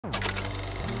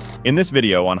In this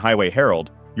video on Highway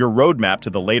Herald, your roadmap to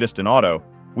the latest in auto,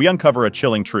 we uncover a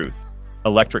chilling truth: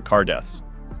 electric car deaths.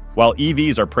 While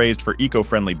EVs are praised for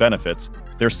eco-friendly benefits,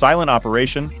 their silent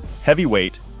operation, heavy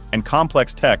weight, and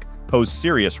complex tech pose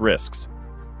serious risks.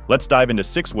 Let's dive into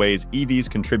 6 ways EVs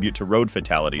contribute to road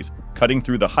fatalities, cutting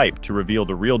through the hype to reveal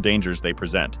the real dangers they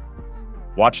present.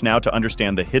 Watch now to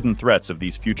understand the hidden threats of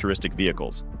these futuristic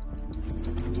vehicles.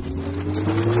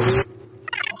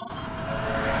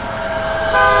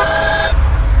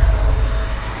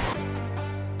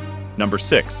 Number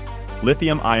 6.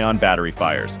 Lithium-ion battery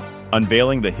fires,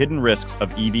 unveiling the hidden risks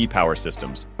of EV power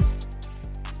systems.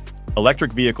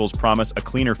 Electric vehicles promise a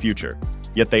cleaner future,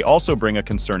 yet they also bring a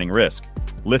concerning risk: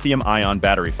 lithium-ion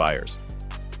battery fires.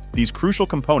 These crucial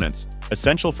components,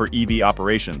 essential for EV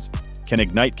operations, can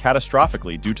ignite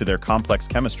catastrophically due to their complex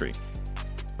chemistry.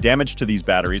 Damage to these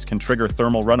batteries can trigger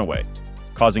thermal runaway,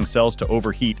 causing cells to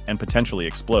overheat and potentially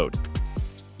explode.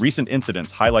 Recent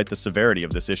incidents highlight the severity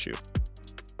of this issue.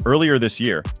 Earlier this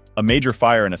year, a major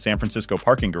fire in a San Francisco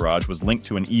parking garage was linked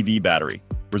to an EV battery,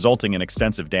 resulting in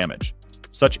extensive damage.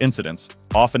 Such incidents,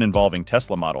 often involving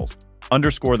Tesla models,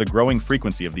 underscore the growing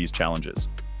frequency of these challenges.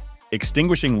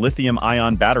 Extinguishing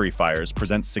lithium-ion battery fires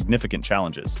presents significant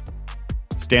challenges.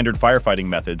 Standard firefighting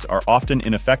methods are often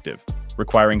ineffective,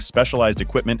 requiring specialized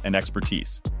equipment and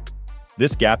expertise.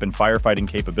 This gap in firefighting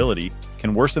capability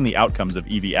can worsen the outcomes of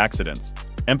EV accidents,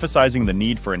 emphasizing the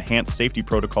need for enhanced safety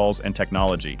protocols and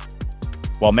technology.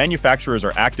 While manufacturers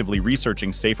are actively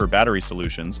researching safer battery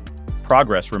solutions,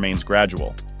 progress remains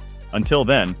gradual. Until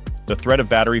then, the threat of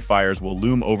battery fires will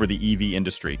loom over the EV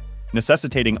industry,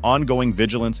 necessitating ongoing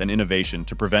vigilance and innovation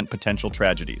to prevent potential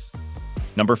tragedies.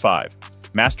 Number 5.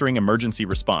 Mastering emergency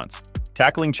response,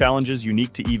 tackling challenges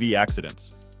unique to EV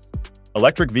accidents.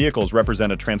 Electric vehicles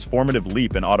represent a transformative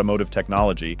leap in automotive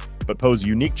technology, but pose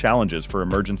unique challenges for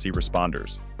emergency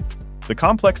responders. The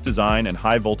complex design and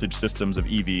high-voltage systems of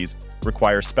EVs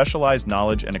require specialized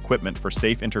knowledge and equipment for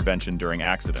safe intervention during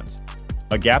accidents,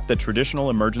 a gap that traditional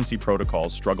emergency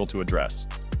protocols struggle to address.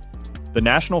 The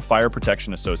National Fire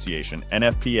Protection Association,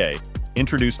 NFPA,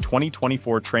 introduced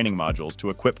 2024 training modules to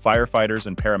equip firefighters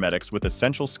and paramedics with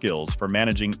essential skills for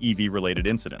managing EV-related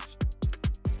incidents.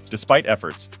 Despite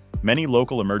efforts, many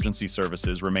local emergency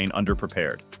services remain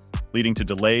underprepared, leading to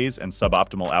delays and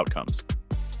suboptimal outcomes.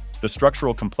 The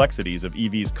structural complexities of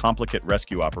EV's complicate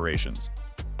rescue operations,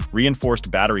 reinforced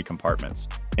battery compartments,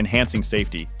 enhancing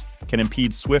safety, can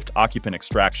impede swift occupant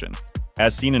extraction,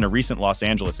 as seen in a recent Los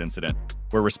Angeles incident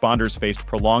where responders faced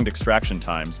prolonged extraction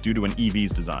times due to an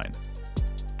EV's design.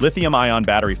 Lithium-ion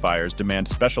battery fires demand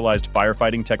specialized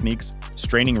firefighting techniques,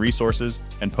 straining resources,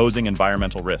 and posing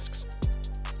environmental risks.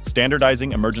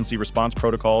 Standardizing emergency response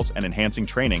protocols and enhancing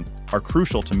training are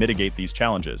crucial to mitigate these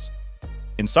challenges.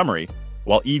 In summary,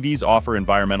 while EVs offer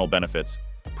environmental benefits,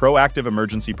 proactive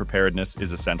emergency preparedness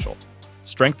is essential.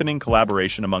 Strengthening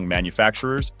collaboration among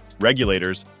manufacturers,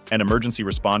 regulators, and emergency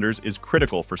responders is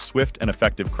critical for swift and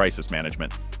effective crisis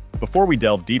management. Before we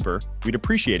delve deeper, we'd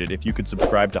appreciate it if you could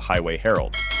subscribe to Highway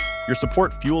Herald. Your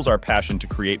support fuels our passion to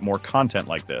create more content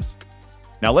like this.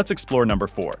 Now let's explore number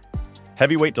 4.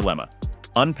 Heavyweight dilemma: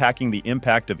 unpacking the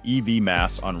impact of EV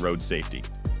mass on road safety.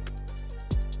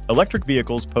 Electric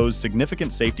vehicles pose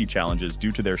significant safety challenges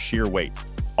due to their sheer weight,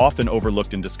 often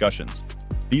overlooked in discussions.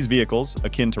 These vehicles,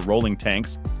 akin to rolling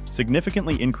tanks,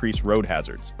 significantly increase road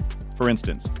hazards. For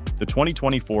instance, the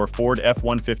 2024 Ford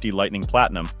F-150 Lightning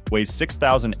Platinum weighs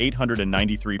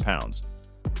 6,893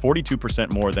 pounds,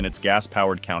 42% more than its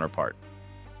gas-powered counterpart.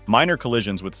 Minor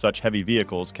collisions with such heavy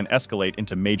vehicles can escalate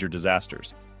into major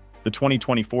disasters. The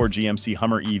 2024 GMC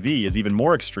Hummer EV is even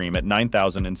more extreme at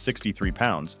 9,063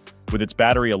 pounds, with its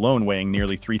battery alone weighing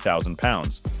nearly 3,000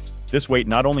 pounds. This weight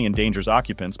not only endangers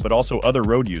occupants but also other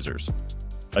road users.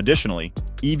 Additionally,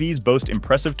 EVs boast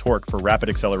impressive torque for rapid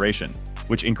acceleration,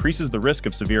 which increases the risk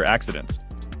of severe accidents.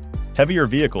 Heavier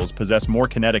vehicles possess more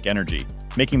kinetic energy,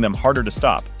 making them harder to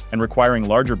stop and requiring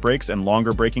larger brakes and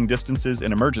longer braking distances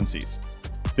in emergencies.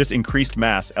 This increased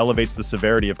mass elevates the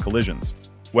severity of collisions,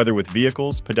 whether with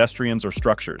vehicles, pedestrians, or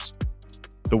structures.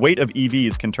 The weight of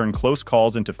EVs can turn close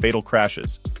calls into fatal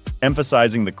crashes,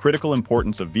 emphasizing the critical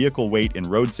importance of vehicle weight in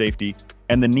road safety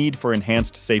and the need for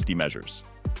enhanced safety measures.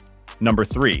 Number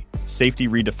 3. Safety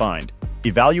redefined,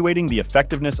 evaluating the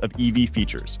effectiveness of EV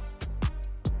features.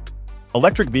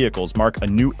 Electric vehicles mark a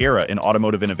new era in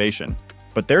automotive innovation,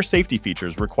 but their safety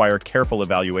features require careful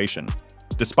evaluation.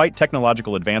 Despite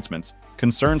technological advancements,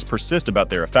 concerns persist about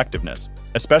their effectiveness,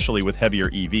 especially with heavier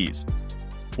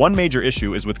EVs. One major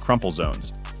issue is with crumple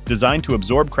zones, designed to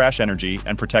absorb crash energy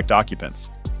and protect occupants.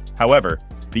 However,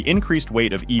 The increased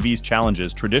weight of EVs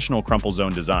challenges traditional crumple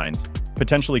zone designs,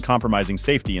 potentially compromising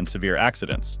safety in severe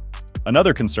accidents.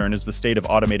 Another concern is the state of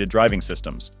automated driving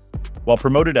systems. While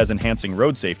promoted as enhancing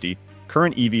road safety,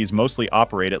 current EVs mostly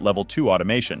operate at level 2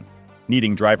 automation,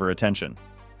 needing driver attention.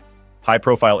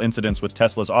 High-profile incidents with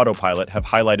Tesla's autopilot have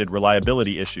highlighted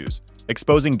reliability issues,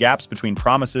 exposing gaps between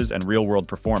promises and real-world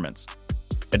performance.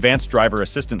 Advanced driver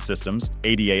assistance systems,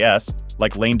 ADAS,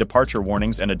 like lane departure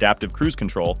warnings and adaptive cruise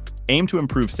control, aim to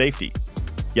improve safety.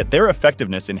 Yet their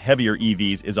effectiveness in heavier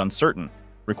EVs is uncertain,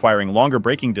 requiring longer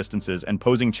braking distances and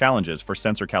posing challenges for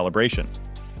sensor calibration.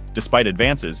 Despite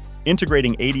advances,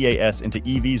 integrating ADAS into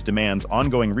EVs demands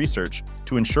ongoing research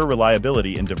to ensure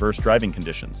reliability in diverse driving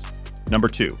conditions. Number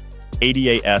 2.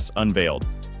 ADAS Unveiled.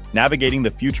 Navigating the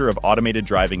future of automated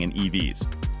driving in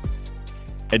EVs.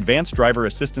 Advanced driver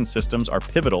assistance systems are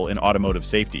pivotal in automotive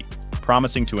safety,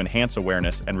 promising to enhance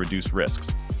awareness and reduce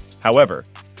risks. However,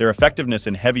 their effectiveness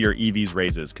in heavier EVs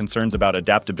raises concerns about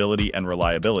adaptability and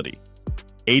reliability.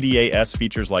 ADAS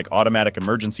features like automatic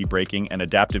emergency braking and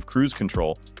adaptive cruise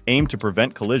control aim to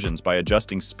prevent collisions by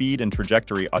adjusting speed and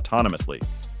trajectory autonomously.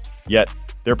 Yet,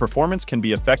 their performance can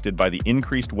be affected by the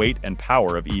increased weight and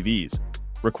power of EVs,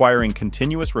 requiring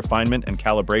continuous refinement and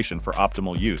calibration for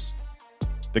optimal use.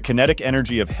 The kinetic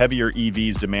energy of heavier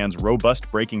EVs demands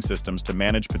robust braking systems to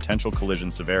manage potential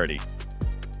collision severity.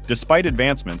 Despite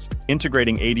advancements,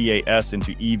 integrating ADAS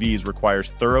into EVs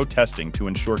requires thorough testing to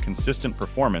ensure consistent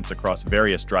performance across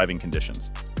various driving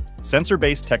conditions.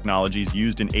 Sensor-based technologies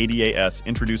used in ADAS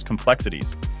introduce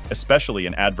complexities, especially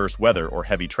in adverse weather or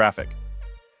heavy traffic.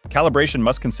 Calibration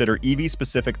must consider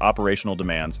EV-specific operational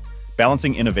demands,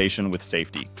 balancing innovation with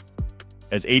safety.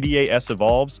 As ADAS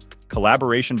evolves,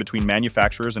 collaboration between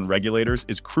manufacturers and regulators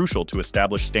is crucial to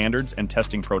establish standards and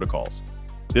testing protocols.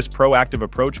 This proactive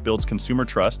approach builds consumer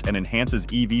trust and enhances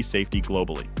EV safety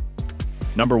globally.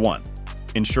 Number 1.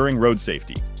 Ensuring road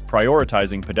safety,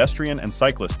 prioritizing pedestrian and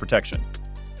cyclist protection.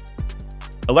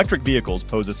 Electric vehicles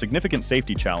pose a significant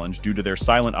safety challenge due to their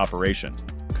silent operation,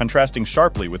 contrasting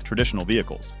sharply with traditional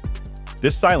vehicles.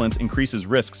 This silence increases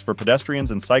risks for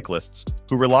pedestrians and cyclists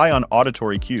who rely on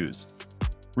auditory cues.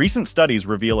 Recent studies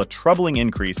reveal a troubling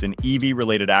increase in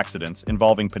EV-related accidents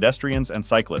involving pedestrians and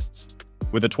cyclists,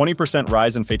 with a 20%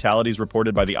 rise in fatalities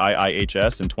reported by the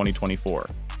IIHS in 2024.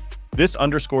 This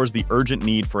underscores the urgent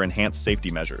need for enhanced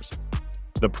safety measures.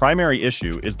 The primary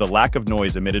issue is the lack of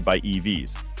noise emitted by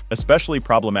EVs, especially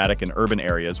problematic in urban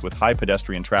areas with high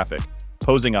pedestrian traffic,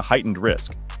 posing a heightened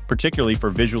risk, particularly for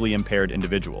visually impaired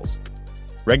individuals.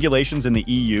 Regulations in the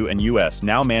EU and US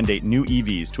now mandate new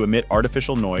EVs to emit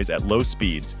artificial noise at low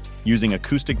speeds using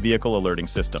acoustic vehicle alerting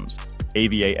systems,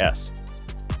 AVAS.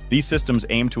 These systems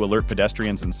aim to alert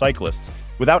pedestrians and cyclists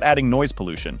without adding noise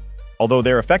pollution, although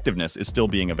their effectiveness is still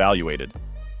being evaluated.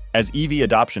 As EV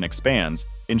adoption expands,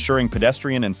 ensuring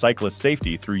pedestrian and cyclist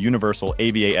safety through universal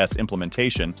AVAS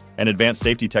implementation and advanced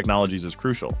safety technologies is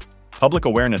crucial. Public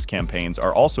awareness campaigns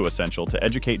are also essential to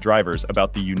educate drivers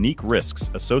about the unique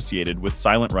risks associated with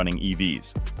silent-running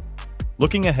EVs.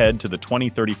 Looking ahead to the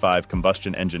 2035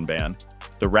 combustion engine ban,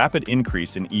 the rapid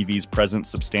increase in EVs presents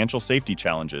substantial safety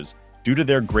challenges due to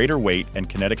their greater weight and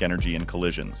kinetic energy in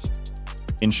collisions.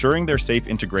 Ensuring their safe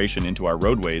integration into our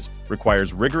roadways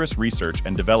requires rigorous research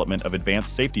and development of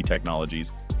advanced safety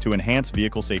technologies to enhance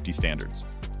vehicle safety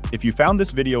standards. If you found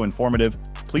this video informative,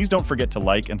 please don't forget to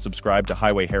like and subscribe to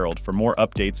Highway Herald for more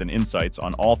updates and insights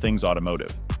on all things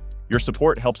automotive. Your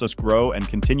support helps us grow and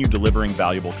continue delivering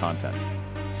valuable content.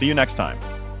 See you next time.